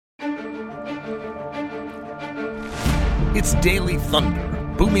It's Daily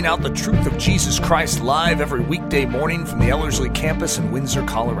Thunder, booming out the truth of Jesus Christ live every weekday morning from the Ellerslie campus in Windsor,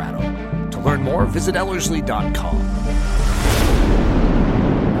 Colorado. To learn more, visit Ellerslie.com.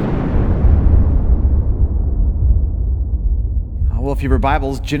 Well, if you have your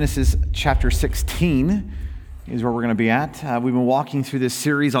Bibles, Genesis chapter 16 is where we're going to be at. We've been walking through this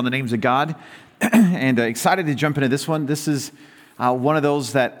series on the names of God, and excited to jump into this one. This is one of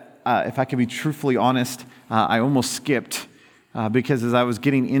those that, if I can be truthfully honest, I almost skipped because as I was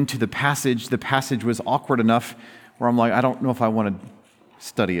getting into the passage was awkward enough where I'm like, I don't know if I want to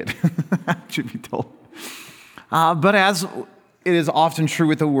study it, should be told. But as it is often true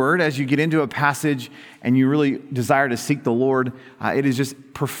with the Word, as you get into a passage and you really desire to seek the Lord, it is just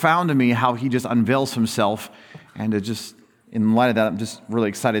profound to me how He just unveils Himself. And in light of that, I'm just really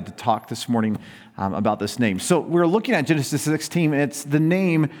excited to talk this morning about this name. So we're looking at Genesis 16, and it's the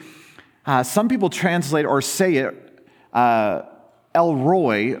name, some people translate or say it El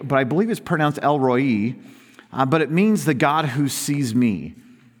Roi, but I believe it's pronounced El Roi, but it means the God who sees me,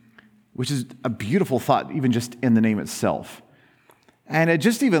 which is a beautiful thought, even just in the name itself. And it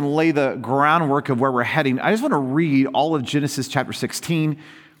just even lay the groundwork of where we're heading. I just want to read all of Genesis chapter 16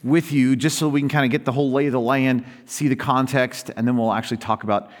 with you, just so we can kind of get the whole lay of the land, see the context, and then we'll actually talk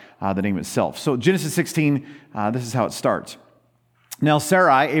about the name itself. So Genesis 16, this is how it starts. Now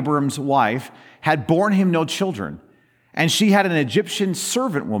Sarai, Abram's wife, had borne him no children, and she had an Egyptian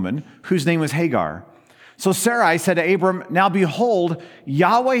servant woman whose name was Hagar. So Sarai said to Abram, "Now behold,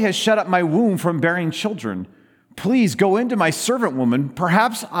 Yahweh has shut up my womb from bearing children. Please go into my servant woman.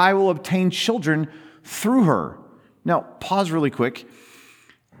 Perhaps I will obtain children through her." Now, pause really quick.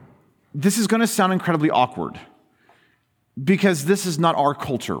 This is going to sound incredibly awkward because this is not our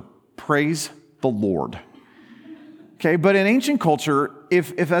culture. Praise the Lord. Okay, but in ancient culture,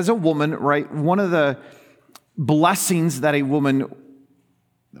 if as a woman, right, one of the blessings that a woman,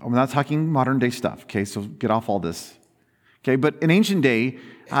 I'm not talking modern day stuff, okay, so get off all this. Okay, but in ancient day,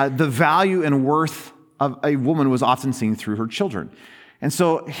 the value and worth of a woman was often seen through her children. And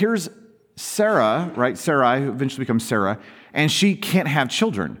so here's Sarah, right, Sarai, who eventually becomes Sarah, and she can't have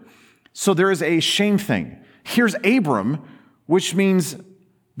children. So there is a shame thing. Here's Abram, which means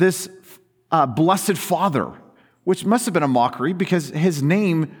this blessed father, which must have been a mockery because his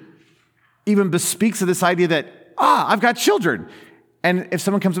name even bespeaks of this idea that, I've got children. And if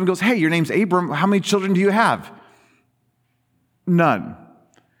someone comes up and goes, "Hey, your name's Abram, how many children do you have?" None.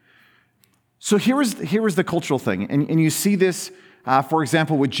 So here was the cultural thing. And you see this, for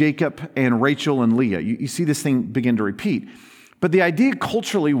example, with Jacob and Rachel and Leah. You see this thing begin to repeat. But the idea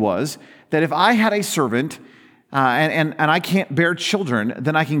culturally was that if I had a servant and I can't bear children,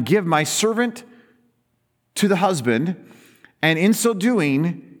 then I can give my servant to the husband, and in so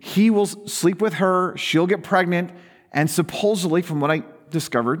doing, he will sleep with her, she'll get pregnant, and supposedly, from what I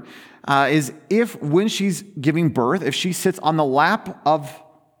discovered, is if when she's giving birth, if she sits on the lap of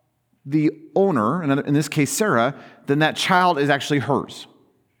the owner, and in this case Sarah, then that child is actually hers.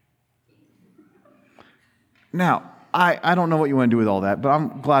 Now, I don't know what you want to do with all that, but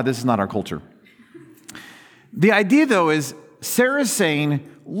I'm glad this is not our culture. The idea, though, is Sarah's saying,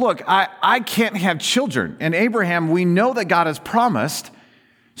 look, I can't have children. And Abraham, we know that God has promised,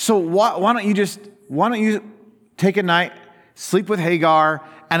 so why don't you take a night, sleep with Hagar,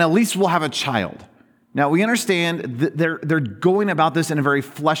 and at least we'll have a child. Now, we understand that they're going about this in a very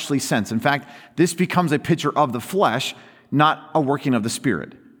fleshly sense. In fact, this becomes a picture of the flesh, not a working of the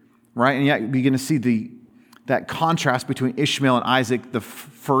Spirit, right? And yet, we're going to see that contrast between Ishmael and Isaac, the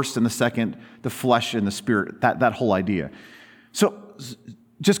first and the second, the flesh and the Spirit, that whole idea. So,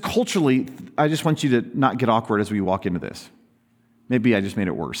 just culturally, I just want you to not get awkward as we walk into this. Maybe I just made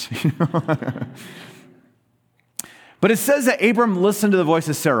it worse. But it says that Abram listened to the voice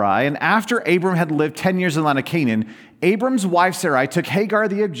of Sarai, and after Abram had lived 10 years in the land of Canaan, Abram's wife Sarai took Hagar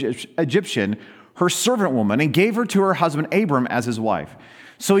the Egyptian, her servant woman, and gave her to her husband Abram as his wife.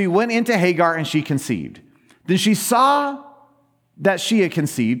 So he went into Hagar, and she conceived. Then she saw that she had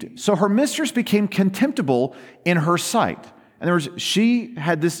conceived, so her mistress became contemptible in her sight. In other words, she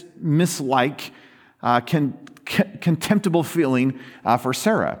had this mislike, contemptible feeling for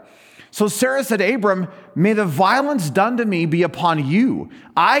Sarah. So Sarah said to Abram, "May the violence done to me be upon you.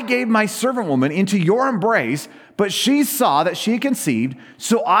 I gave my servant woman into your embrace, but she saw that she had conceived,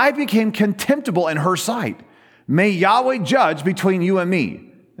 so I became contemptible in her sight. May Yahweh judge between you and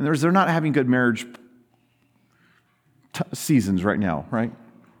me." And they're not having good marriage seasons right now, right?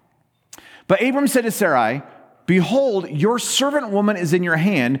 But Abram said to Sarai, "Behold, your servant woman is in your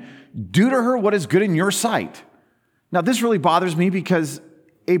hand. Do to her what is good in your sight." Now, this really bothers me because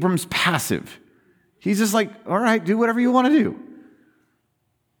Abram's passive. He's just like, all right, do whatever you want to do.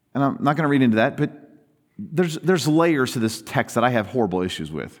 And I'm not going to read into that, but there's layers to this text that I have horrible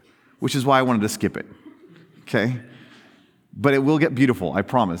issues with, which is why I wanted to skip it. Okay? But it will get beautiful, I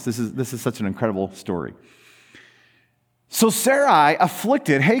promise. This is such an incredible story. So Sarai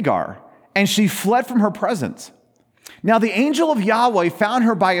afflicted Hagar, and she fled from her presence. Now the angel of Yahweh found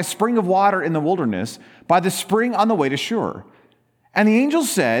her by a spring of water in the wilderness, by the spring on the way to Shur. And the angel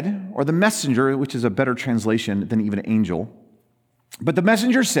said, or the messenger, which is a better translation than even angel, but the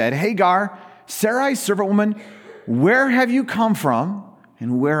messenger said, Hagar, Sarai's servant woman, where have you come from,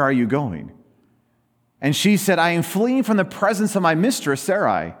 and where are you going? And she said, I am fleeing from the presence of my mistress,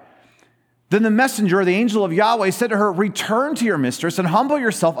 Sarai. Then the messenger, the angel of Yahweh, said to her, return to your mistress and humble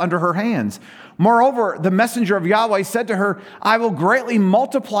yourself under her hands. Moreover, the messenger of Yahweh said to her, I will greatly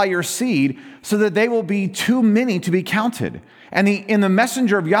multiply your seed so that they will be too many to be counted. And the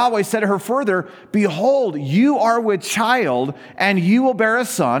messenger of Yahweh said to her further, behold, you are with child, and you will bear a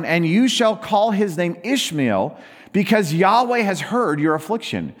son, and you shall call his name Ishmael, because Yahweh has heard your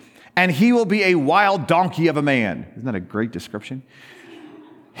affliction, and he will be a wild donkey of a man. Isn't that a great description?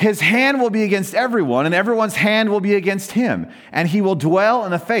 His hand will be against everyone, and everyone's hand will be against him, and he will dwell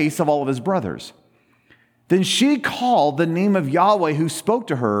in the face of all of his brothers. Then she called the name of Yahweh who spoke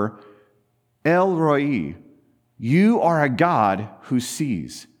to her, El Roi. You are a God who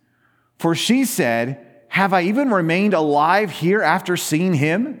sees. For she said, have I even remained alive here after seeing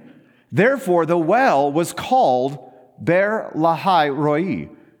him? Therefore the well was called Ber Lahai Roi.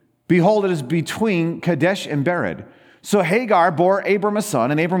 Behold, it is between Kadesh and Bered. So Hagar bore Abram a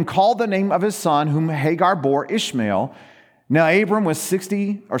son, and Abram called the name of his son, whom Hagar bore Ishmael. Now Abram was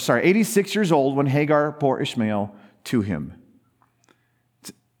 86 years old when Hagar bore Ishmael to him. It's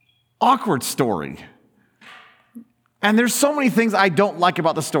an awkward story. And there's so many things I don't like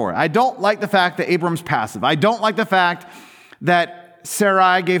about the story. I don't like the fact that Abram's passive. I don't like the fact that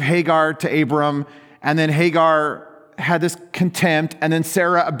Sarai gave Hagar to Abram, and then Hagar had this contempt, and then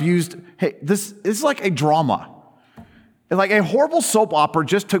Sarah abused. Hey, this is like a drama. Like a horrible soap opera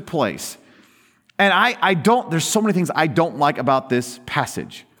just took place. And there's so many things I don't like about this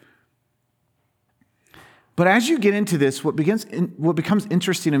passage. But as you get into this, what becomes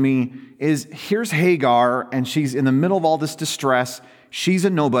interesting to me is here's Hagar, and she's in the middle of all this distress. She's a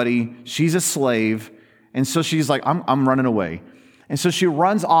nobody. She's a slave. And so she's like, I'm running away. And so she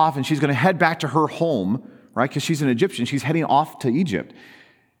runs off, and she's going to head back to her home, right? Because she's an Egyptian. She's heading off to Egypt.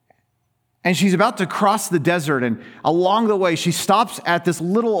 And she's about to cross the desert, and along the way, she stops at this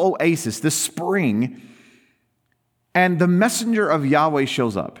little oasis, this spring, and the messenger of Yahweh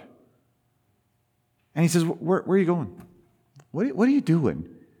shows up. And he says, where are you going? What are you doing?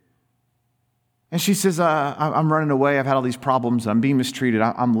 And she says, I'm running away. I've had all these problems. I'm being mistreated.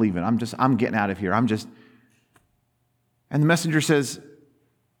 I'm leaving. I'm getting out of here. And the messenger says,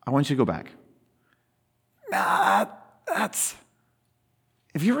 I want you to go back.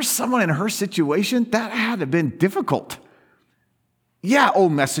 If you were someone in her situation, that had to have been difficult. Yeah, oh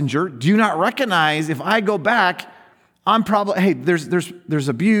messenger, do you not recognize if I go back, I'm probably, hey, there's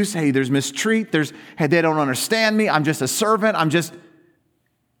abuse, hey, there's mistreat, hey, they don't understand me, I'm just a servant, and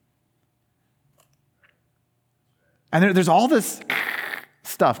there's all this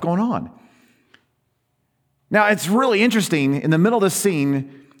stuff going on. Now, it's really interesting, in the middle of the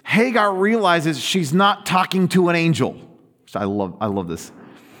scene, Hagar realizes she's not talking to an angel. I love this.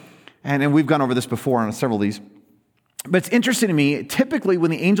 And we've gone over this before on several of these. But it's interesting to me, typically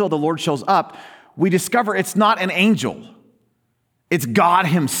when the angel of the Lord shows up, we discover it's not an angel. It's God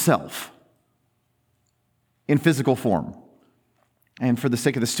himself in physical form. And for the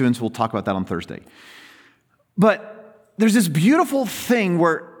sake of the students, we'll talk about that on Thursday. But there's this beautiful thing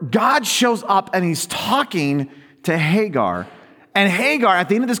where God shows up and he's talking to Hagar. And Hagar, at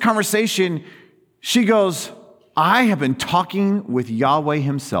the end of this conversation, she goes, I have been talking with Yahweh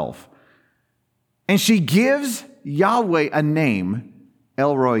himself. And she gives Yahweh a name,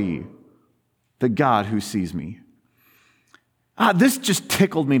 El Roi, the God who sees me. This just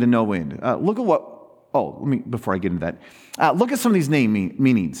tickled me to no end. Look at before I get into that, look at some of these name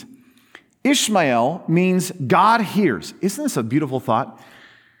meanings. Ishmael means God hears. Isn't this a beautiful thought?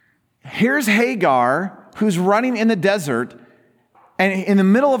 Here's Hagar, who's running in the desert, and in the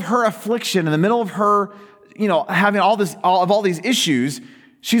middle of her affliction, in the middle of her having all these issues,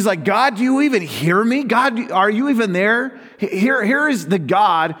 she's like, God, do you even hear me? God, are you even there? Here is the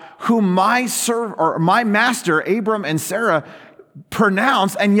God whom my master, Abram and Sarah,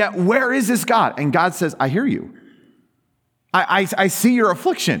 pronounced, and yet where is this God? And God says, I hear you. I see your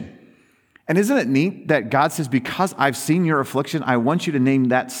affliction. And isn't it neat that God says, because I've seen your affliction, I want you to name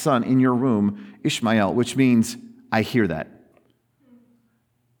that son in your womb Ishmael, which means I hear that.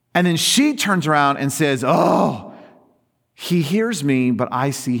 And then she turns around and says, oh, he hears me, but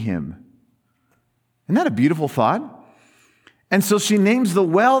I see him. Isn't that a beautiful thought? And so she names the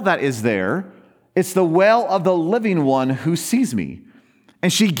well that is there, it's the well of the living one who sees me.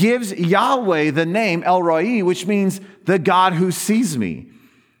 And she gives Yahweh the name El Roi, which means the God who sees me.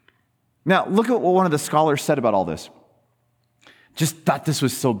 Now, look at what one of the scholars said about all this. Just thought this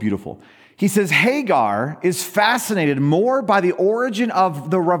was so beautiful. He says, Hagar is fascinated more by the origin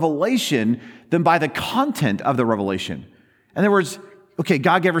of the revelation than by the content of the revelation. In other words, okay,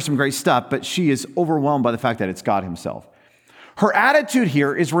 God gave her some great stuff, but she is overwhelmed by the fact that it's God himself. Her attitude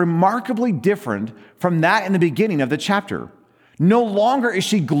here is remarkably different from that in the beginning of the chapter. No longer is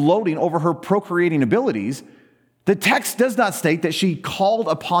she gloating over her procreating abilities. The text does not state that she called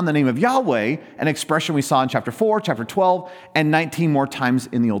upon the name of Yahweh, an expression we saw in chapter 4, chapter 12, and 19 more times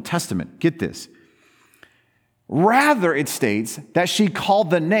in the Old Testament. Get this. Rather, it states that she called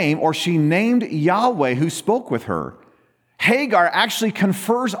the name, or she named Yahweh who spoke with her. Hagar actually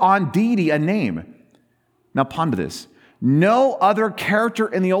confers on deity a name. Now ponder this. No other character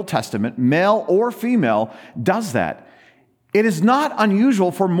in the Old Testament, male or female, does that. It is not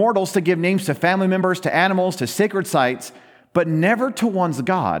unusual for mortals to give names to family members, to animals, to sacred sites, but never to one's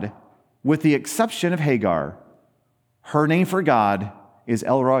God, with the exception of Hagar. Her name for God is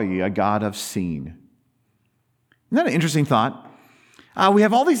El Roi, a God of seeing. Isn't that an interesting thought? We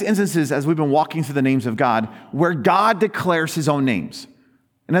have all these instances as we've been walking through the names of God where God declares his own names.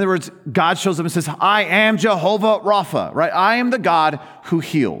 In other words, God shows up and says, I am Jehovah Rapha, right? I am the God who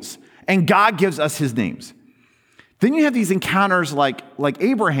heals. And God gives us his names. Then you have these encounters like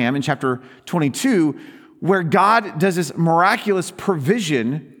Abraham in chapter 22, where God does this miraculous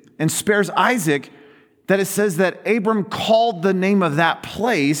provision and spares Isaac, that it says that Abram called the name of that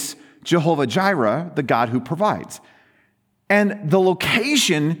place Jehovah Jireh, the God who provides. And the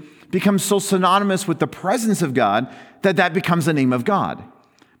location becomes so synonymous with the presence of God that becomes the name of God.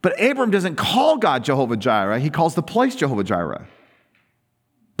 But Abram doesn't call God Jehovah Jireh, he calls the place Jehovah Jireh.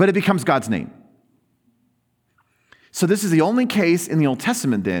 But it becomes God's name. So this is the only case in the Old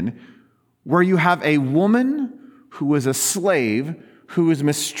Testament then where you have a woman who was a slave, who was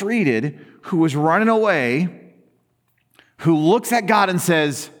mistreated, who was running away, who looks at God and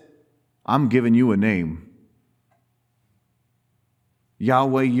says, I'm giving you a name.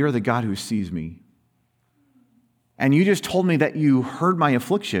 Yahweh, you're the God who sees me. And you just told me that you heard my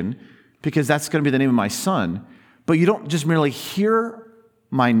affliction because that's going to be the name of my son. But you don't just merely hear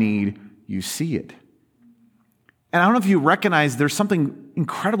my need, you see it. And I don't know if you recognize there's something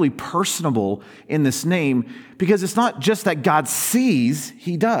incredibly personable in this name, because it's not just that God sees,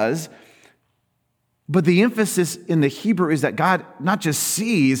 he does, but the emphasis in the Hebrew is that God not just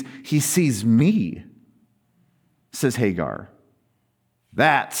sees, he sees me, says Hagar.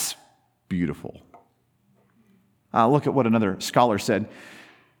 That's beautiful. Look at what another scholar said.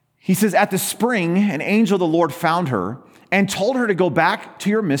 He says, at the spring, an angel of the Lord found her and told her to go back to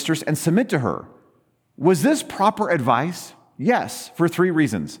your mistress and submit to her. Was this proper advice? Yes, for 3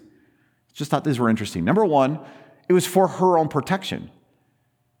 reasons. Just thought these were interesting. Number 1, it was for her own protection,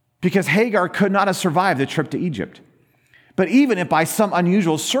 because Hagar could not have survived the trip to Egypt. But even if by some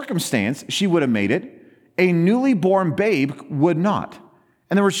unusual circumstance she would have made it, a newly born babe would not.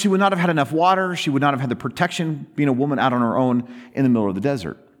 In other words, she would not have had enough water. She would not have had the protection being a woman out on her own in the middle of the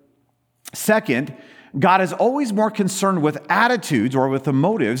desert. Second, God is always more concerned with attitudes or with the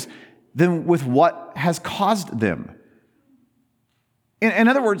motives than with what has caused them. In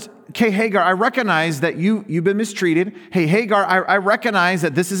other words, okay, Hagar, I recognize that you've been mistreated. Hey, Hagar, I recognize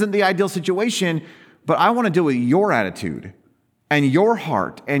that this isn't the ideal situation, but I want to deal with your attitude and your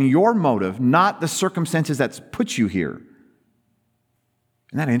heart and your motive, not the circumstances that's put you here.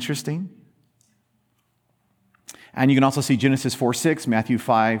 Isn't that interesting? And you can also see Genesis 4:6, Matthew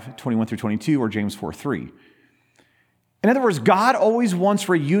 5:21 through 22, or James 4:3. In other words, God always wants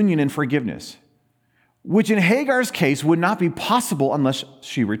reunion and forgiveness, which in Hagar's case would not be possible unless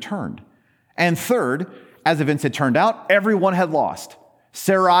she returned. And third, as events had turned out, everyone had lost.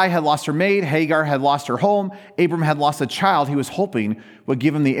 Sarai had lost her maid, Hagar had lost her home, Abram had lost a child he was hoping would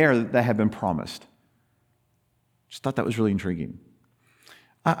give him the heir that had been promised. Just thought that was really intriguing.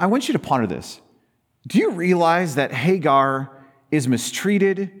 I want you to ponder this. Do you realize that Hagar is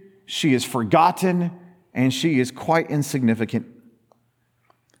mistreated, she is forgotten, and she is quite insignificant?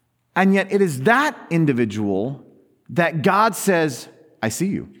 And yet it is that individual that God says, I see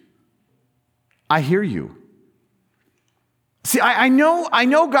you. I hear you. See, I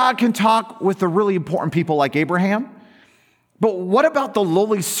know God can talk with the really important people like Abraham, but what about the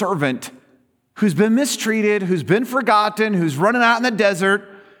lowly servant who's been mistreated, who's been forgotten, who's running out in the desert?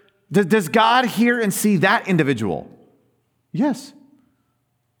 Does God hear and see that individual? Yes.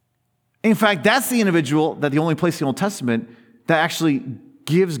 In fact, that's the individual that the only place in the Old Testament that actually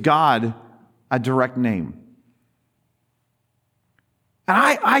gives God a direct name. And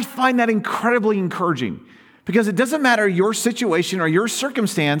I find that incredibly encouraging because it doesn't matter your situation or your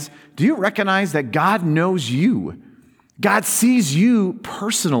circumstance. Do you recognize that God knows you? God sees you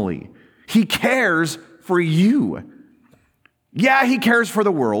personally. He cares for you. Yeah, he cares for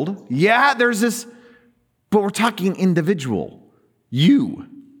the world. Yeah, there's this, but we're talking individual. You.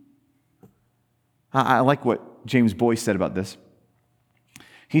 I like what James Boyce said about this.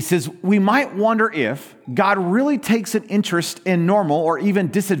 He says, we might wonder if God really takes an interest in normal or even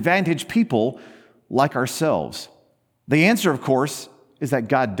disadvantaged people like ourselves. The answer, of course, is that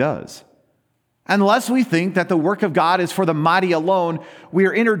God does. Unless we think that the work of God is for the mighty alone, we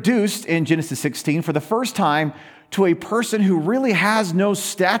are introduced in Genesis 16 for the first time to a person who really has no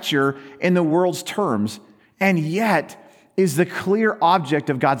stature in the world's terms, and yet is the clear object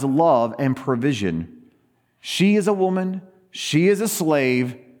of God's love and provision. She is a woman. She is a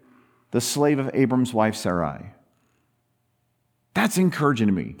slave, the slave of Abram's wife, Sarai. That's encouraging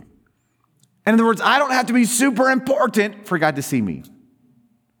to me. In other words, I don't have to be super important for God to see me.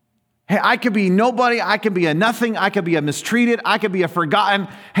 Hey, I could be nobody. I could be a nothing. I could be a mistreated. I could be a forgotten.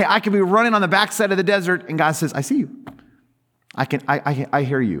 Hey, I could be running on the backside of the desert, and God says, I see you. I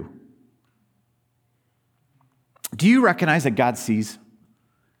hear you. Do you recognize that God sees?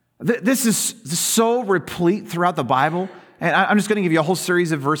 This is so replete throughout the Bible. And I'm just going to give you a whole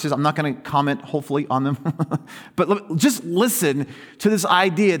series of verses. I'm not going to comment, hopefully, on them. But just listen to this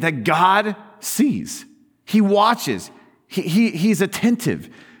idea that God sees. He watches. He's attentive.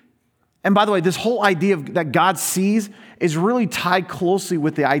 And by the way, this whole idea that God sees is really tied closely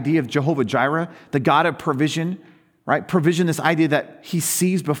with the idea of Jehovah Jireh, the God of provision, right? Provision, this idea that he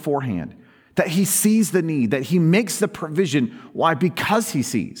sees beforehand, that he sees the need, that he makes the provision. Why? Because he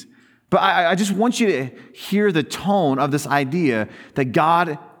sees. But I just want you to hear the tone of this idea that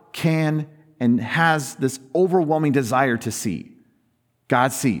God can and has this overwhelming desire to see.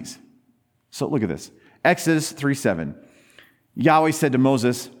 God sees. So look at this. Exodus 3:7. Yahweh said to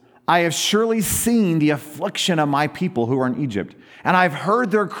Moses, I have surely seen the affliction of my people who are in Egypt, and I've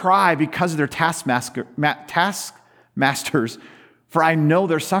heard their cry because of their taskmasters, for I know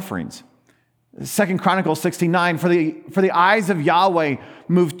their sufferings. 2 Chronicles 16:9, for the eyes of Yahweh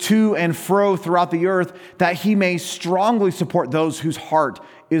move to and fro throughout the earth, that he may strongly support those whose heart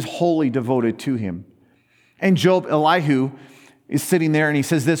is wholly devoted to him. And Job, Elihu, is sitting there and he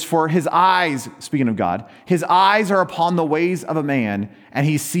says this, for his eyes, speaking of God, his eyes are upon the ways of a man, and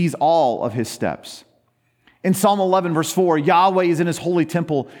he sees all of his steps. In Psalm 11, verse 4, Yahweh is in his holy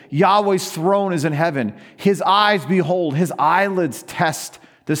temple. Yahweh's throne is in heaven. His eyes behold, his eyelids test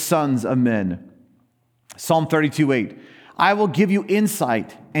the sons of men. Psalm 32:8, I will give you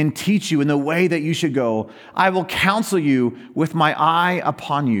insight and teach you in the way that you should go. I will counsel you with my eye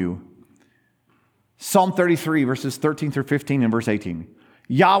upon you. Psalm 33, verses 13 through 15 and verse 18.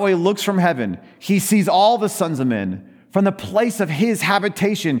 Yahweh looks from heaven. He sees all the sons of men. From the place of his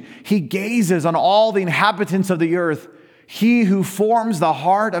habitation, he gazes on all the inhabitants of the earth. He who forms the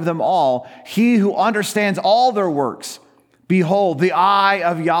heart of them all, he who understands all their works. Behold, the eye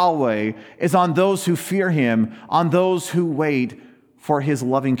of Yahweh is on those who fear him, on those who wait for his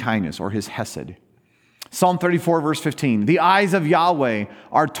loving kindness or his hesed. Psalm 34, verse 15. The eyes of Yahweh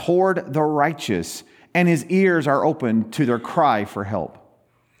are toward the righteous, and his ears are open to their cry for help.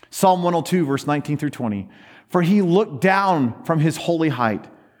 Psalm 102, verse 19 through 20. For he looked down from his holy height.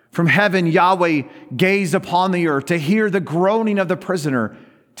 From heaven, Yahweh gazed upon the earth to hear the groaning of the prisoner,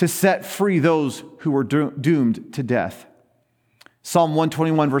 to set free those who were doomed to death. Psalm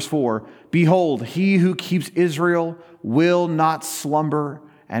 121, verse 4, behold, he who keeps Israel will not slumber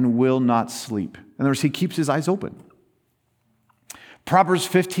and will not sleep. In other words, he keeps his eyes open. Proverbs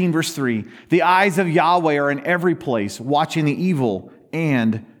 15, verse 3, the eyes of Yahweh are in every place, watching the evil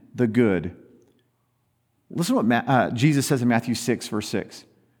and the good. Listen to what Jesus says in Matthew 6, verse 6.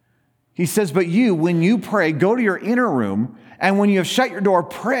 He says, but you, when you pray, go to your inner room, and when you have shut your door,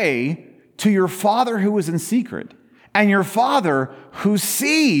 pray to your Father who is in secret. And your Father who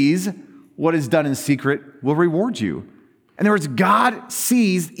sees what is done in secret will reward you. In other words, God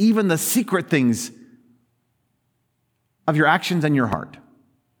sees even the secret things of your actions and your heart.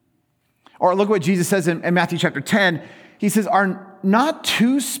 Or look what Jesus says in Matthew chapter 10. He says, are not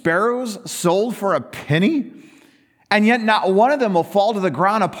 2 sparrows sold for a penny? and yet not one of them will fall to the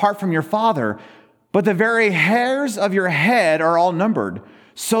ground apart from your Father. But the very hairs of your head are all numbered.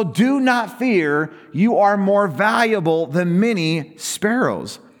 So do not fear, you are more valuable than many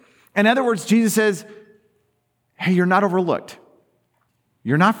sparrows. In other words, Jesus says, hey, you're not overlooked.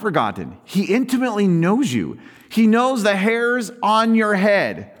 You're not forgotten. He intimately knows you. He knows the hairs on your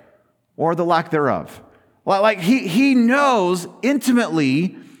head, or the lack thereof. Like he knows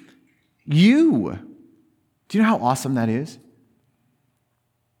intimately you. Do you know how awesome that is?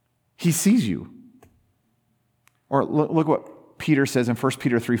 He sees you. Or look what Peter says in 1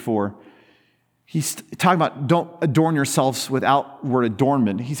 Peter 3:4. He's talking about don't adorn yourselves with outward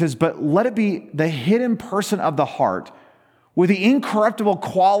adornment. He says, but let it be the hidden person of the heart with the incorruptible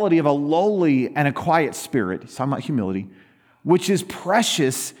quality of a lowly and a quiet spirit. He's talking about humility, which is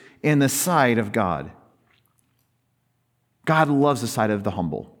precious in the sight of God. God loves the sight of the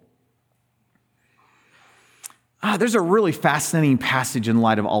humble. There's a really fascinating passage in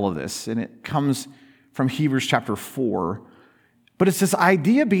light of all of this, and it comes from Hebrews chapter 4. But it's this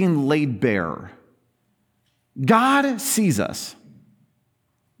idea being laid bare. God sees us.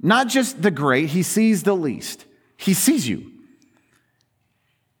 Not just the great, he sees the least. He sees you.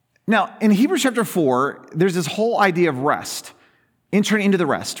 Now, in Hebrews chapter 4, there's this whole idea of rest. Entering into the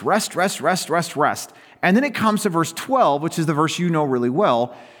rest. Rest. And then it comes to verse 12, which is the verse you know really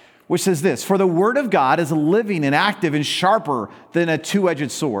well, which says this, for the word of God is living and active and sharper than a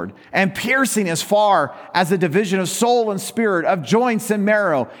two-edged sword, and piercing as far as the division of soul and spirit, of joints and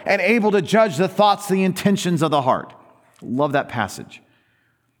marrow, and able to judge the thoughts and the intentions of the heart. Love that passage.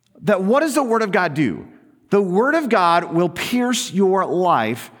 That what does the word of God do? The word of God will pierce your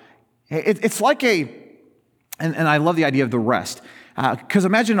life. It's like and I love the idea of the rest, because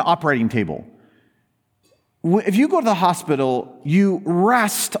imagine an operating table. If you go to the hospital, you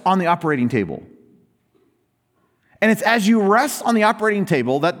rest on the operating table. And it's as you rest on the operating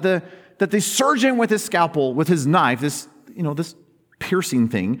table that the surgeon with his scalpel, with his knife, this piercing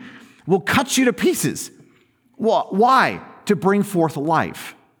thing, will cut you to pieces. Well, why? To bring forth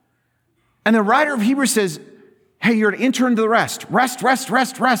life. And the writer of Hebrews says, hey, you're to enter into the rest. Rest.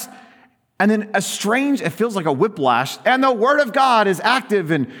 And then it feels like a whiplash, and the word of God is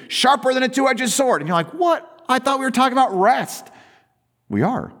active and sharper than a two-edged sword. And you're like, what? I thought we were talking about rest. We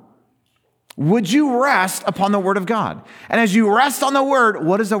are. Would you rest upon the word of God? And as you rest on the word,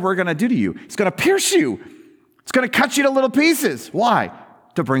 what is the word going to do to you? It's going to pierce you. It's going to cut you to little pieces. Why?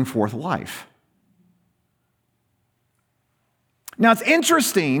 To bring forth life. Now, it's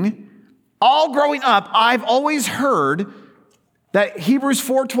interesting. All growing up, I've always heard that Hebrews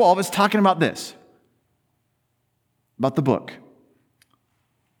 4:12 is talking about this, about the book,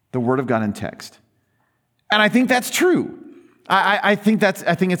 the word of God in text. And I think that's true. I think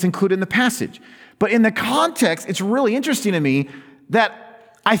it's included in the passage. But in the context, it's really interesting to me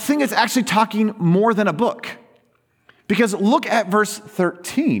that I think it's actually talking more than a book. Because look at verse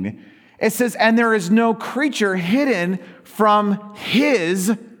 13. It says, and there is no creature hidden from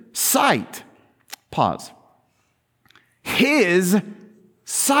his sight. Pause. His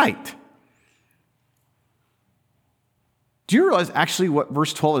sight. Do you realize actually what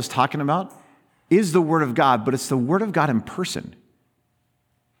verse 12 is talking about? Is the word of God, but it's the word of God in person.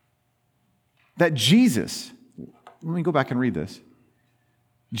 That Jesus, let me go back and read this.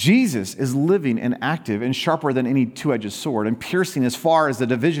 Jesus is living and active and sharper than any two-edged sword, and piercing as far as the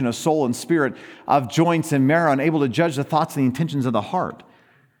division of soul and spirit, of joints and marrow, and able to judge the thoughts and the intentions of the heart.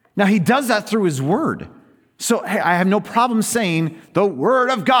 Now, he does that through his word. So, hey, I have no problem saying the word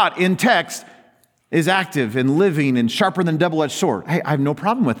of God in text is active and living and sharper than a double-edged sword. Hey, I have no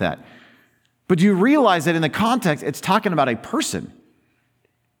problem with that. But do you realize that in the context, it's talking about a person?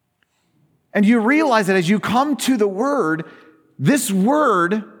 And you realize that as you come to the word, this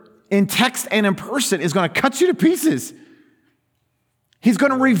word in text and in person is going to cut you to pieces. He's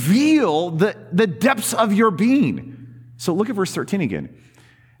going to reveal the depths of your being. So look at verse 13 again.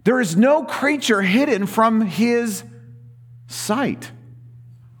 There is no creature hidden from his sight,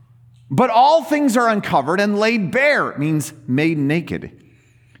 but all things are uncovered and laid bare. It means made naked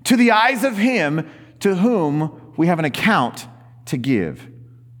to the eyes of him to whom we have an account to give.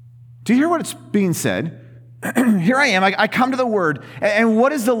 Do you hear what it's being said? Here I am. I come to the word. And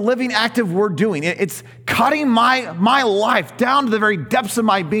what is the living, active word doing? It's cutting my life down to the very depths of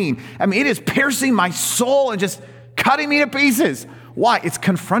my being. I mean, it is piercing my soul and just cutting me to pieces. Why? It's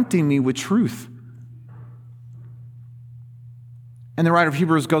confronting me with truth. And the writer of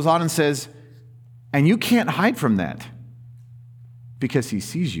Hebrews goes on and says, and you can't hide from that because he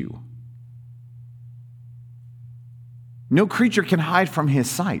sees you. No creature can hide from his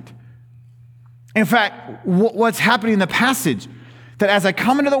sight. In fact, what's happening in the passage, that as I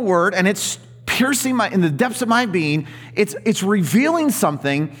come into the Word and it's piercing in the depths of my being, it's revealing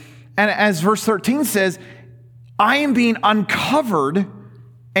something. And as verse 13 says, I am being uncovered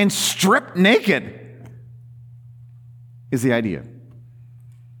and stripped naked, is the idea.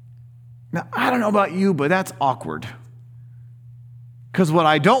 Now, I don't know about you, but that's awkward. Because what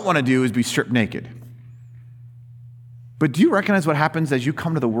I don't want to do is be stripped naked. But do you recognize what happens as you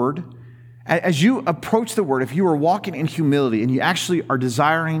come to the Word? As you approach the Word, if you are walking in humility and you actually are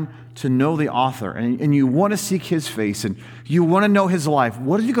desiring to know the author and you want to seek his face and you want to know his life,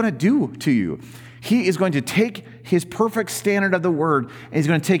 what is he going to do to you? He is going to take his perfect standard of the Word and he's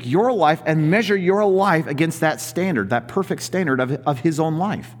going to take your life and measure your life against that standard, that perfect standard of his own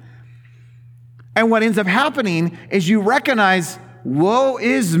life. And what ends up happening is you recognize, woe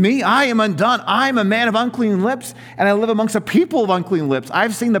is me, I am undone. I am a man of unclean lips, and I live amongst a people of unclean lips.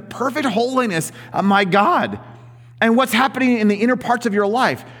 I've seen the perfect holiness of my God. And what's happening in the inner parts of your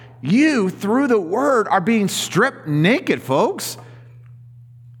life? You, through the Word, are being stripped naked, folks.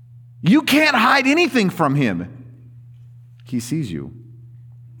 You can't hide anything from him. He sees you.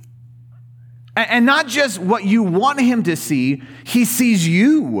 And not just what you want him to see, he sees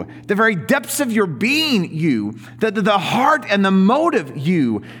you, the very depths of your being, you, the heart and the motive,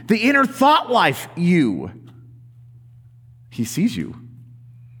 you, the inner thought life, you. He sees you.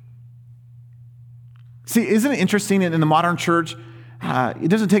 See, isn't it interesting in the modern church, it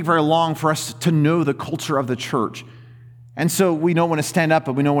doesn't take very long for us to know the culture of the church. And so we know when to stand up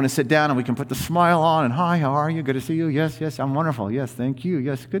and we know when to sit down and we can put the smile on and, hi, how are you? Good to see you. Yes, I'm wonderful. Yes, thank you.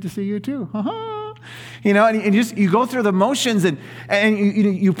 Yes, good to see you too. You know, and you go through the motions and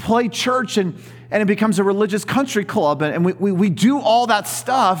you play church and it becomes a religious country club and we do all that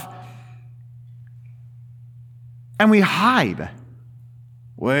stuff and we hide.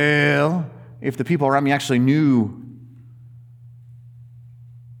 Well, if the people around me actually knew.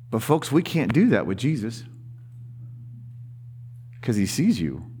 But folks, we can't do that with Jesus. Because he sees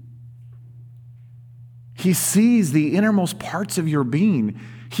you. He sees the innermost parts of your being.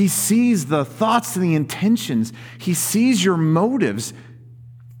 He sees the thoughts and the intentions. He sees your motives.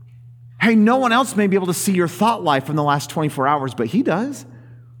 Hey, no one else may be able to see your thought life from the last 24 hours, but he does.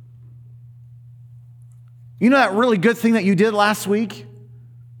 You know that really good thing that you did last week?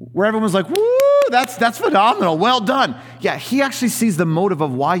 Where everyone was like, woo, that's phenomenal, well done. Yeah, he actually sees the motive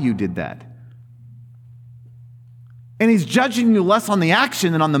of why you did that. And he's judging you less on the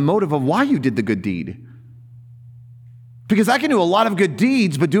action than on the motive of why you did the good deed. Because I can do a lot of good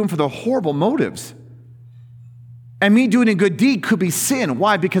deeds, but do them for the horrible motives. And me doing a good deed could be sin.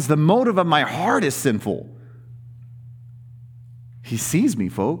 Why? Because the motive of my heart is sinful. He sees me,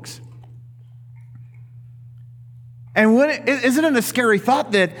 folks. And isn't it a scary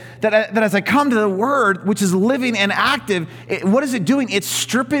thought that as I come to the Word, which is living and active, what is it doing? It's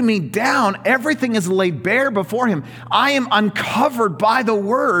stripping me down. Everything is laid bare before him. I am uncovered by the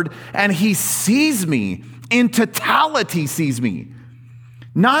Word, and he sees me. In totality, sees me.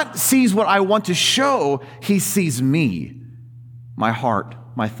 Not sees what I want to show, he sees me. My heart,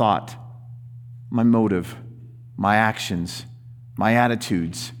 my thought, my motive, my actions, my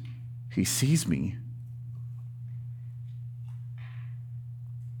attitudes. He sees me.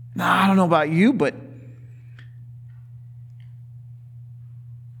 Now, I don't know about you, but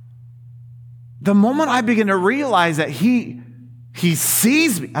the moment I begin to realize that he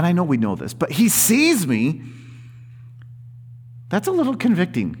sees me, and I know we know this, but he sees me, that's a little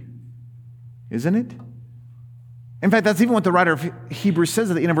convicting, isn't it? In fact, that's even what the writer of Hebrews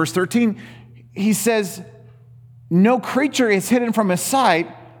says at the end of verse 13. He says, no creature is hidden from his sight,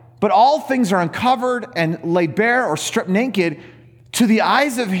 but all things are uncovered and laid bare or stripped naked to the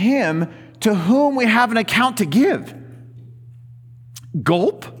eyes of him to whom we have an account to give.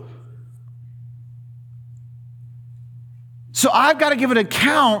 Gulp. So I've got to give an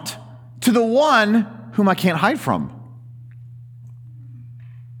account to the one whom I can't hide from.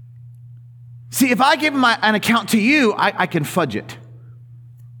 See, if I give an account to you, I can fudge it.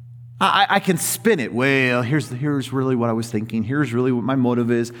 I can spin it. Well, here's really what I was thinking. Here's really what my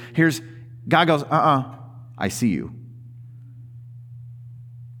motive is. God goes, I see you.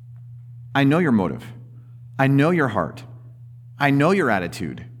 I know your motive. I know your heart. I know your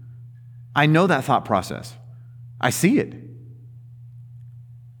attitude. I know that thought process. I see it.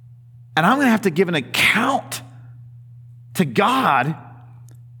 And I'm going to have to give an account to God,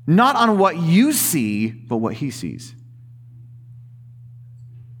 not on what you see, but what he sees.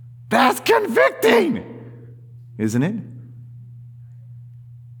 That's convicting, isn't it? And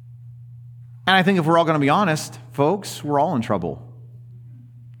I think if we're all going to be honest, folks, we're all in trouble.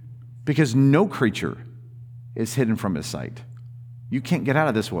 because no creature is hidden from his sight. You can't get out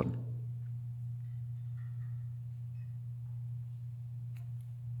of this one.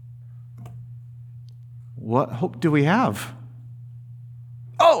 What hope do we have?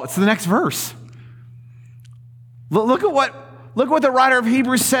 Oh, it's the next verse. Look at what the writer of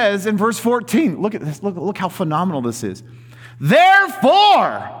Hebrews says in verse 14. Look at this. Look how phenomenal this is.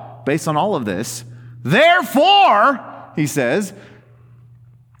 Therefore, based on all of this, therefore, he says,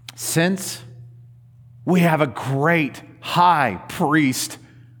 since we have a great high priest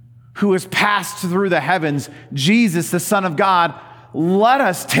who has passed through the heavens, Jesus, the Son of God, let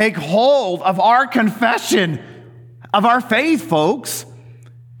us take hold of our confession of our faith, folks.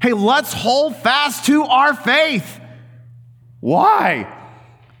 Hey, let's hold fast to our faith. Why?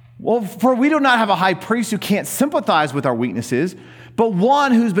 Well, for we do not have a high priest who can't sympathize with our weaknesses, but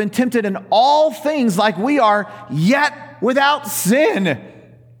one who's been tempted in all things like we are, yet without sin.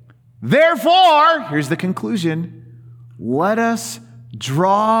 Therefore, here's the conclusion, let us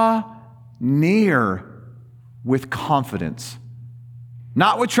draw near with confidence,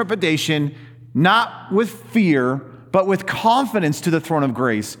 not with trepidation, not with fear, but with confidence to the throne of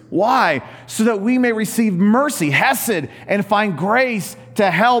grace. Why? So that we may receive mercy, hesed, and find grace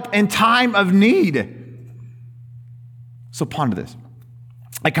to help in time of need. So ponder this.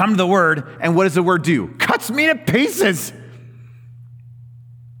 I come to the word, and what does the word do? Cuts me to pieces.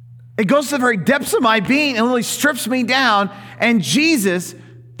 It goes to the very depths of my being and literally strips me down. And Jesus,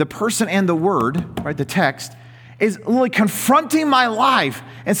 the person and the word, right, the text, is literally confronting my life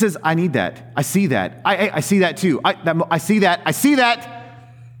and says, I need that. I see that. I see that too. I see that. I see that.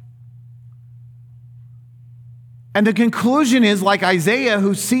 And the conclusion is like Isaiah,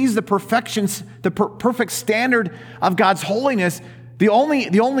 who sees the perfections, the perfect standard of God's holiness. The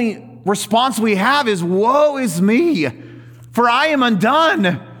only response we have is, woe is me, for I am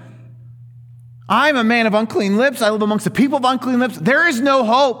undone. I am a man of unclean lips. I live amongst the people of unclean lips. There is no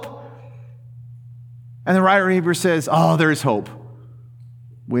hope. And the writer of Hebrews says, oh, there is hope.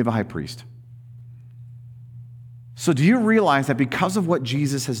 We have a high priest. So do you realize that because of what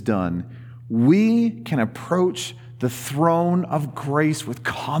Jesus has done, we can approach the throne of grace with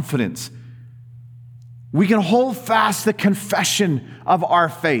confidence? We can hold fast the confession of our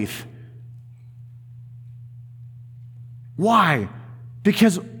faith. Why?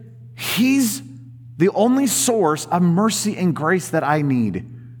 Because he's the only source of mercy and grace that I need.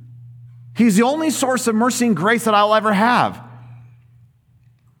 He's the only source of mercy and grace that I'll ever have.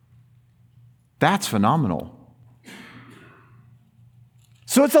 That's phenomenal.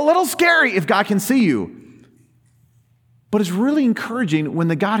 So it's a little scary if God can see you. But it's really encouraging when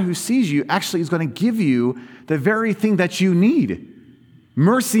the God who sees you actually is going to give you the very thing that you need.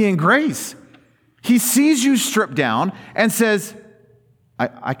 Mercy and grace. He sees you stripped down and says,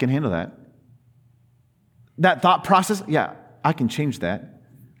 I can handle that. That thought process, yeah, I can change that.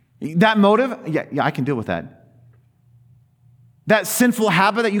 That motive, yeah, I can deal with that. That sinful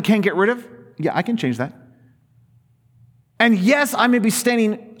habit that you can't get rid of, yeah, I can change that. And yes, I may be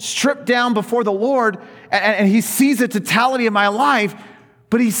standing stripped down before the Lord, and he sees the totality of my life,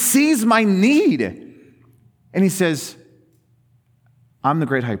 but he sees my need. And he says, I'm the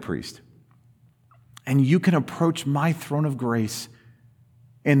great high priest, and you can approach my throne of grace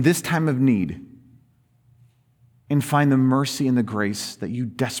in this time of need and find the mercy and the grace that you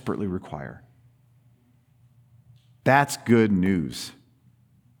desperately require. That's good news.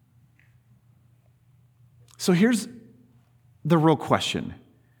 So here's the real question.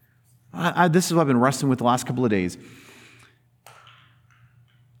 This is what I've been wrestling with the last couple of days.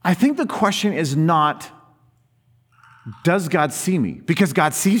 I think the question is not, does God see me? Because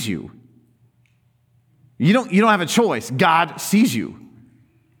God sees you. You don't have a choice. God sees you.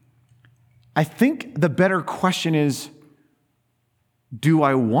 I think the better question is, do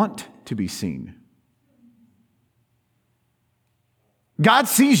I want to be seen? God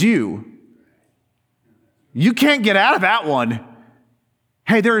sees you. You can't get out of that one.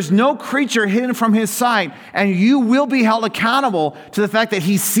 Hey, there is no creature hidden from his sight, and you will be held accountable to the fact that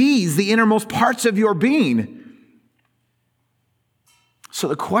he sees the innermost parts of your being. So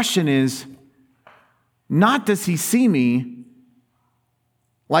the question is, not does he see me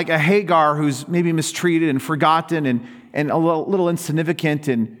like a Hagar who's maybe mistreated and forgotten and a little insignificant,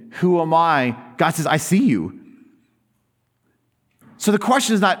 and who am I? God says, I see you. So the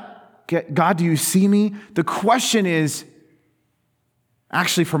question is not, God, do you see me? The question is,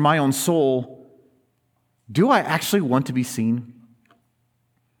 actually for my own soul, do I actually want to be seen?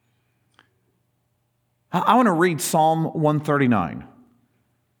 I want to read Psalm 139.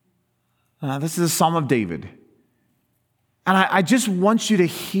 This is a Psalm of David. And I just want you to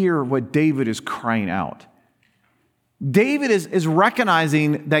hear what David is crying out. David is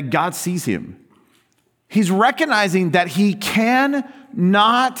recognizing that God sees him. He's recognizing that he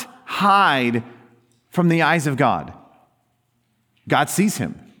cannot hide from the eyes of God. God sees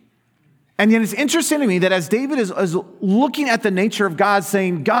him. And yet it's interesting to me that as David is looking at the nature of God,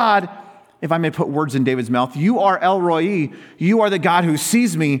 saying, God, if I may put words in David's mouth, you are El Roi, you are the God who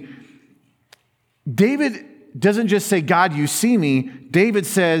sees me. David doesn't just say, God, you see me. David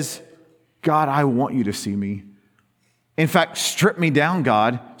says, God, I want you to see me. In fact, strip me down,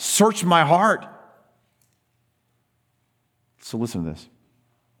 God. Search my heart. So listen to this.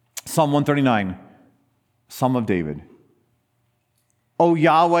 Psalm 139, Psalm of David. O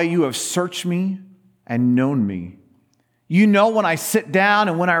Yahweh, you have searched me and known me. You know when I sit down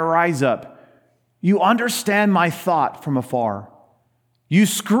and when I rise up. You understand my thought from afar. You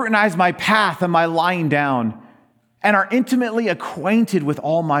scrutinize my path and my lying down and are intimately acquainted with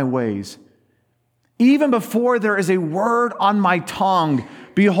all my ways. Even before there is a word on my tongue,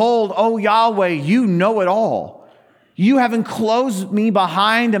 behold, O Yahweh, you know it all. You have enclosed me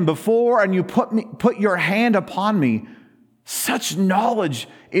behind and before, and you put your hand upon me. Such knowledge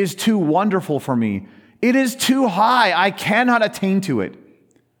is too wonderful for me. It is too high. I cannot attain to it.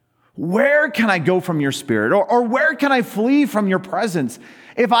 Where can I go from your spirit? Or where can I flee from your presence?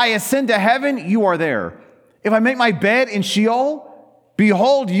 If I ascend to heaven, you are there. If I make my bed in Sheol,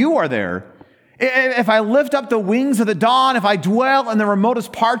 behold, you are there. If I lift up the wings of the dawn, if I dwell in the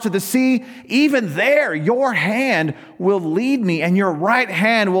remotest parts of the sea, even there your hand will lead me and your right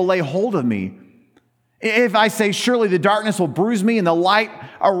hand will lay hold of me. If I say, surely the darkness will bruise me and the light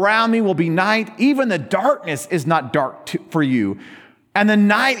around me will be night, even the darkness is not dark for you, and the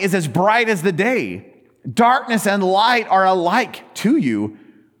night is as bright as the day. Darkness and light are alike to you.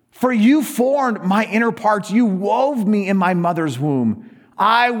 For you formed my inner parts. You wove me in my mother's womb.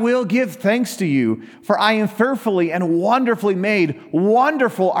 I will give thanks to you, for I am fearfully and wonderfully made.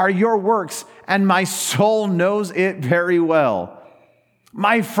 Wonderful are your works, and my soul knows it very well.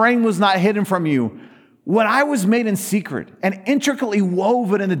 My frame was not hidden from you. When I was made in secret and intricately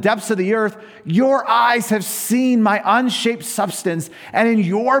woven in the depths of the earth, your eyes have seen my unshaped substance, and in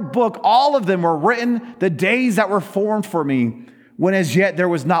your book all of them were written, the days that were formed for me, when as yet there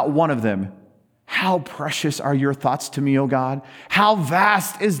was not one of them. How precious are your thoughts to me, O God? How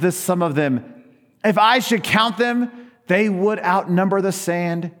vast is the sum of them? If I should count them, they would outnumber the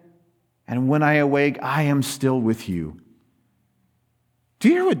sand. And when I awake, I am still with you. Do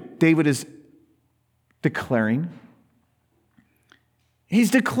you hear what David is declaring?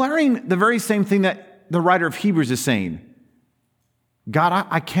 He's declaring the very same thing that the writer of Hebrews is saying. God,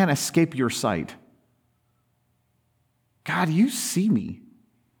 I can't escape your sight. God, you see me.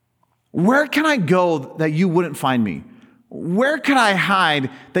 Where can I go that you wouldn't find me? Where can I hide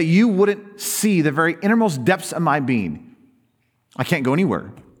that you wouldn't see the very innermost depths of my being? I can't go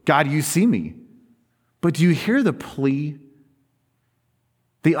anywhere. God, you see me. But do you hear the plea,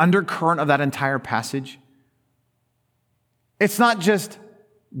 the undercurrent of that entire passage? It's not just,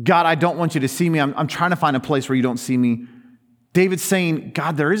 God, I don't want you to see me. I'm trying to find a place where you don't see me. David's saying,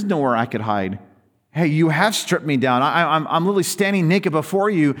 God, there is nowhere I could hide. Hey, you have stripped me down. I'm literally standing naked before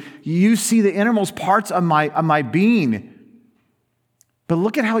you. You see the innermost parts of my being. But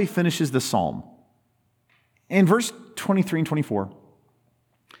look at how he finishes the psalm. In verse 23 and 24,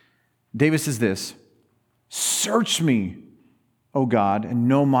 David says this, search me, O God, and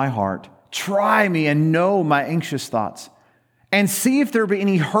know my heart. Try me and know my anxious thoughts. And see if there be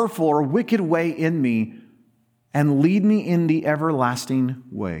any hurtful or wicked way in me, and lead me in the everlasting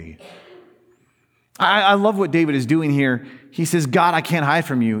way. I love what David is doing here. He says, God, I can't hide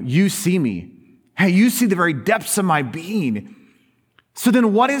from you. You see me. Hey, you see the very depths of my being. So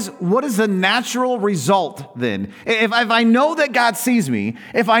then what is the natural result then? If I know that God sees me,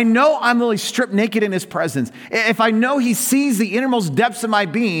 if I know I'm really stripped naked in his presence, if I know he sees the innermost depths of my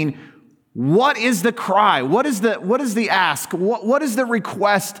being, what is the cry? What is the ask? What is the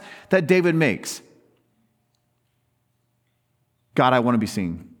request that David makes? God, I want to be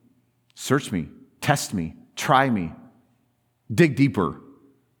seen. Search me. Test me, try me, dig deeper.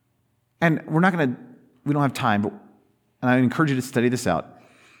 And we don't have time, and I encourage you to study this out.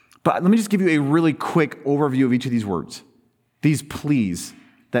 But let me just give you a really quick overview of each of these words, these pleas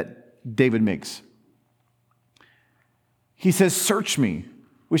that David makes. He says, search me,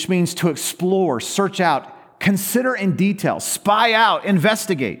 which means to explore, search out, consider in detail, spy out,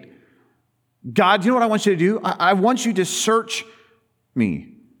 investigate. God, you know what I want you to do? I want you to search me.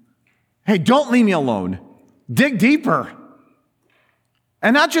 Hey, don't leave me alone. Dig deeper.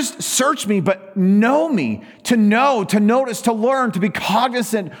 And not just search me, but know me, to know, to notice, to learn, to be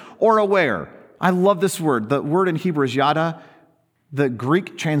cognizant or aware. I love this word. The word in Hebrew is yada. The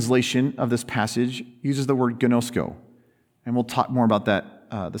Greek translation of this passage uses the word gnosko. And we'll talk more about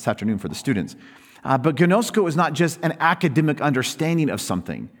that this afternoon for the students. But gnosko is not just an academic understanding of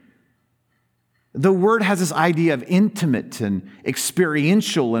something. The word has this idea of intimate and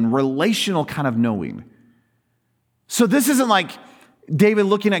experiential and relational kind of knowing. So this isn't like David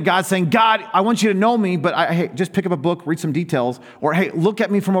looking at God saying, God, I want you to know me, but hey, just pick up a book, read some details, or hey, look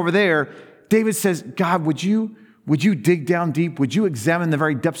at me from over there. David says, God, would you dig down deep? Would you examine the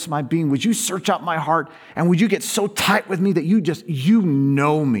very depths of my being? Would you search out my heart? And would you get so tight with me that you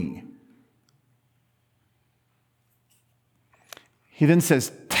know me? He then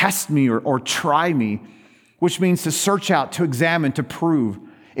says, test me or try me, which means to search out, to examine, to prove.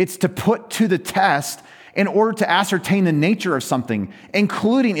 It's to put to the test in order to ascertain the nature of something,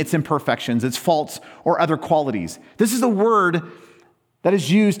 including its imperfections, its faults, or other qualities. This is the word that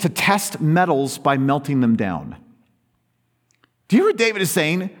is used to test metals by melting them down. Do you hear what David is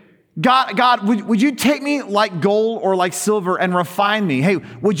saying? God, would you take me like gold or like silver and refine me? Hey,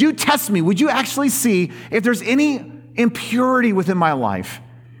 would you test me? Would you actually see if there's any impurity within my life?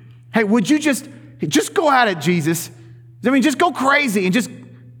 Hey, would you just go at it, Jesus? I mean, just go crazy and just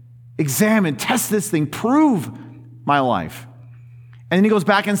examine, test this thing, prove my life. And then he goes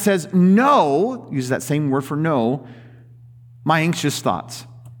back and says, no, uses that same word for no, my anxious thoughts.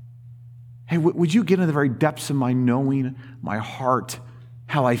 Hey, would you get into the very depths of my knowing, my heart,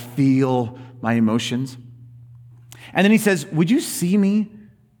 how I feel, my emotions? And then he says, would you see me?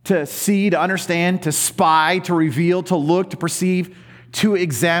 To see, to understand, to spy, to reveal, to look, to perceive, to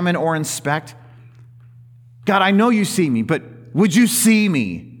examine or inspect. God, I know you see me, but would you see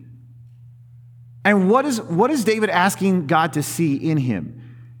me? And what is David asking God to see in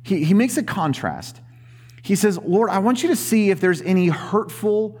him? He makes a contrast. He says, Lord, I want you to see if there's any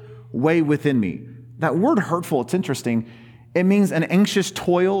hurtful way within me. That word hurtful, it's interesting. It means an anxious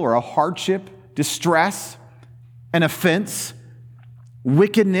toil or a hardship, distress, an offense,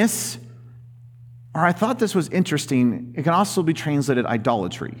 wickedness, or I thought this was interesting, it can also be translated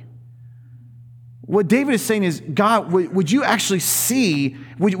idolatry. What David is saying is, God, would you actually see,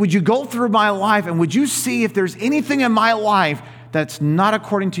 would you go through my life and would you see if there's anything in my life that's not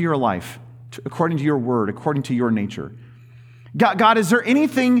according to your life, according to your word, according to your nature? God, is there any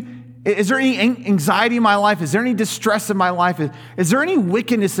anxiety in my life? Is there any distress in my life? Is there any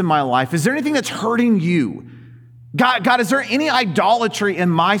wickedness in my life? Is there anything that's hurting you? God, is there any idolatry in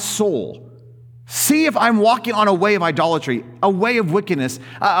my soul? See if I'm walking on a way of idolatry, a way of wickedness,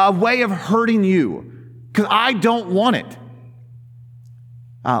 a way of hurting you, because I don't want it.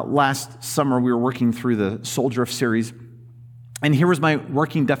 Last summer, we were working through the Soldier of series, and here was my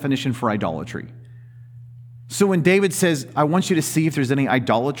working definition for idolatry. So when David says, I want you to see if there's any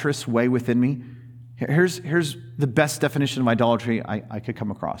idolatrous way within me, here's the best definition of idolatry I could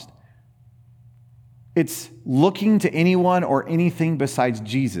come across. It's looking to anyone or anything besides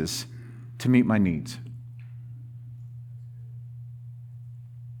Jesus to meet my needs.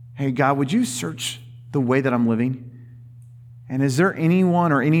 Hey, God, would you search the way that I'm living? And is there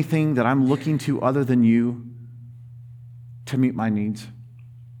anyone or anything that I'm looking to other than you to meet my needs?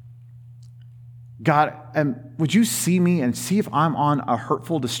 God, would you see me and see if I'm on a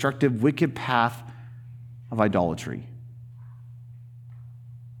hurtful, destructive, wicked path of idolatry?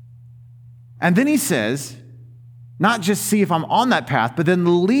 And then he says, not just see if I'm on that path, but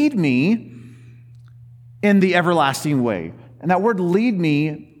then lead me in the everlasting way. And that word lead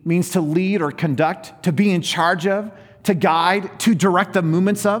me means to lead or conduct, to be in charge of, to guide, to direct the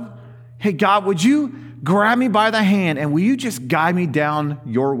movements of. Hey, God, would you grab me by the hand and will you just guide me down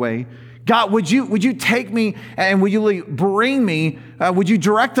your way? God, would you take me and would you bring me, would you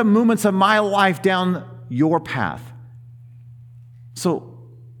direct the movements of my life down your path? So,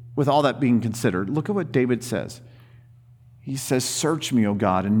 with all that being considered, look at what David says. He says, search me, O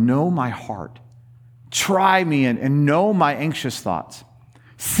God, and know my heart. Try me and know my anxious thoughts.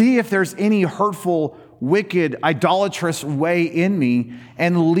 See if there's any hurtful, wicked, idolatrous way in me,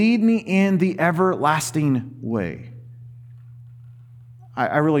 and lead me in the everlasting way.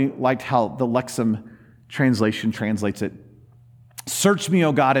 I really liked how the Lexham translation translates it. Search me,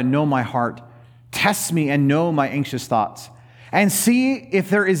 O God, and know my heart. Test me and know my anxious thoughts. And see if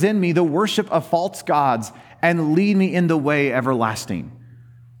there is in me the worship of false gods, and lead me in the way everlasting.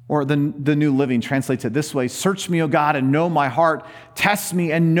 Or the New Living translates it this way: search me, O God, and know my heart. Test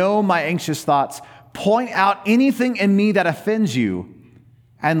me and know my anxious thoughts. Point out anything in me that offends you,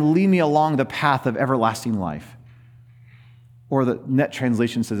 and lead me along the path of everlasting life. Or the Net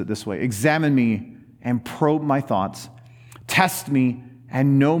Translation says it this way: examine me and probe my thoughts. Test me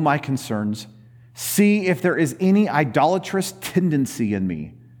and know my concerns. See if there is any idolatrous tendency in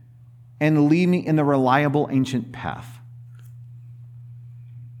me, and lead me in the reliable ancient path.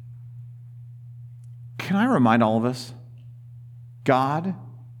 Can I remind all of us? God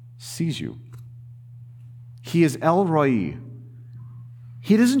sees you. He is El Roi.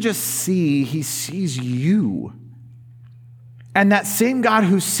 He doesn't just see, he sees you. And that same God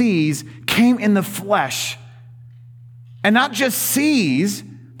who sees came in the flesh. And not just sees,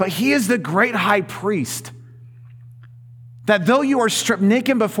 but he is the great high priest. That though you are stripped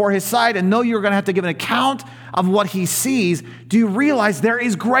naked before his sight, and though you're going to have to give an account of what he sees, do you realize there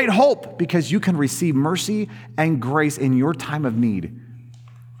is great hope because you can receive mercy and grace in your time of need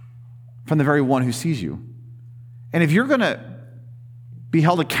from the very one who sees you. And if you're going to be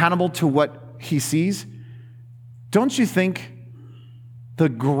held accountable to what he sees, don't you think the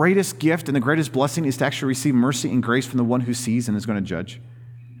greatest gift and the greatest blessing is to actually receive mercy and grace from the one who sees and is going to judge?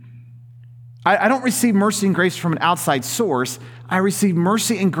 I don't receive mercy and grace from an outside source. I receive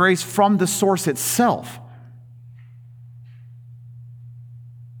mercy and grace from the source itself.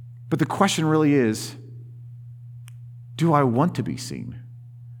 But the question really is, do I want to be seen?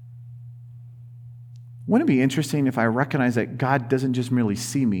 Wouldn't it be interesting if I recognize that God doesn't just merely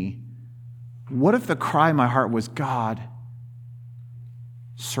see me? What if the cry in my heart was, God,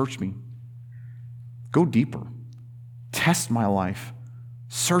 search me. Go deeper. Test my life.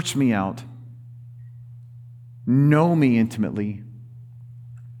 Search me out. Know me intimately.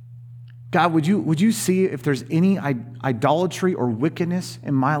 God, would you see if there's any idolatry or wickedness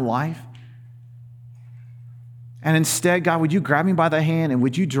in my life? And instead, God, would you grab me by the hand and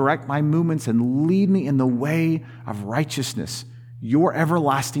would you direct my movements and lead me in the way of righteousness, your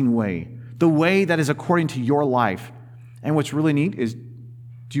everlasting way, the way that is according to your life. And what's really neat is,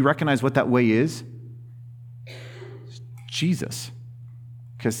 do you recognize what that way is? It's Jesus,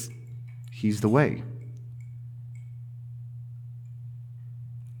 because he's the way.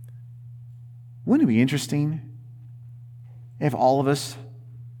 Wouldn't it be interesting if all of us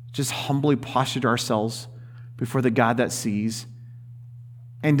just humbly postured ourselves before the God that sees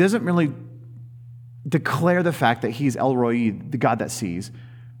and doesn't really declare the fact that he's El Roi, the God that sees,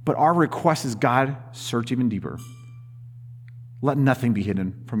 but our request is, God, search even deeper. Let nothing be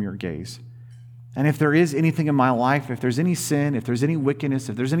hidden from your gaze. And if there is anything in my life, if there's any sin, if there's any wickedness,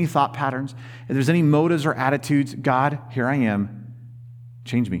 if there's any thought patterns, if there's any motives or attitudes, God, here I am.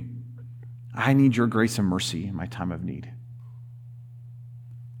 Change me. I need your grace and mercy in my time of need.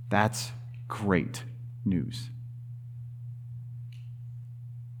 That's great news.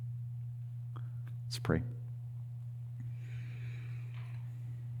 Let's pray.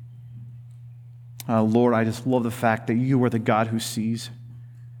 Lord, I just love the fact that you are the God who sees.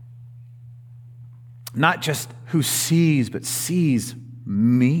 Not just who sees, but sees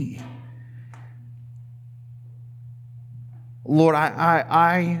me. Lord,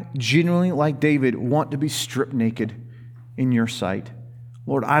 I genuinely, like David, want to be stripped naked in your sight.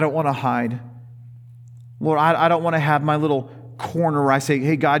 Lord, I don't want to hide. Lord, I don't want to have my little corner where I say,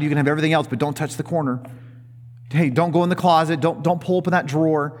 hey, God, you can have everything else, but don't touch the corner. Hey, don't go in the closet. Don't pull open that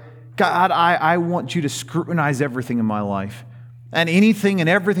drawer. God, I want you to scrutinize everything in my life. And anything and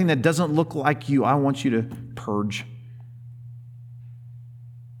everything that doesn't look like you, I want you to purge.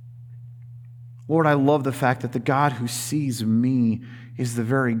 Lord, I love the fact that the God who sees me is the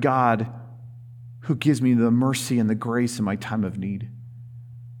very God who gives me the mercy and the grace in my time of need.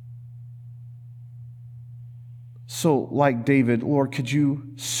 So, like David, Lord, could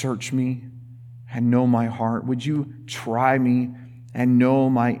you search me and know my heart? Would you try me and know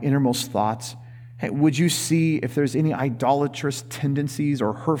my innermost thoughts? Would you see if there's any idolatrous tendencies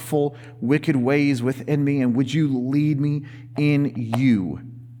or hurtful, wicked ways within me? And would you lead me in you,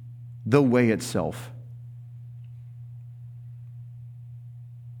 the way itself?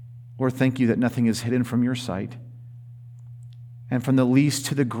 Lord, thank you that nothing is hidden from your sight. And from the least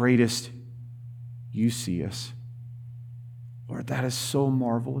to the greatest, you see us. Lord, that is so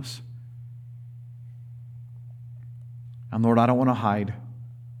marvelous. And Lord, I don't want to hide.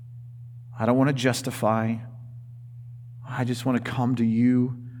 I don't want to justify. I just want to come to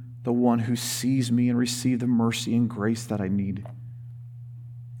you, the one who sees me, and receive the mercy and grace that I need.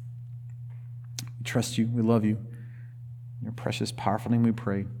 We trust you. We love you. In your precious, powerful name we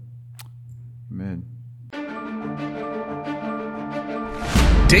pray. Amen.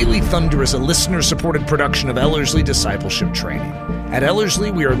 Daily Thunder is a listener-supported production of Ellerslie Discipleship Training. At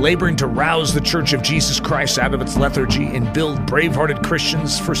Ellerslie, we are laboring to rouse the Church of Jesus Christ out of its lethargy and build brave-hearted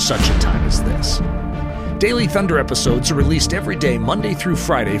Christians for such a time as this. Daily Thunder episodes are released every day, Monday through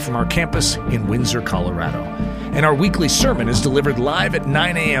Friday, from our campus in Windsor, Colorado. And our weekly sermon is delivered live at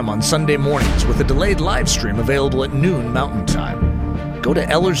 9 a.m. on Sunday mornings with a delayed live stream available at noon Mountain Time. Go to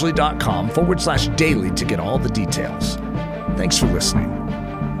ellerslie.com/daily to get all the details. Thanks for listening.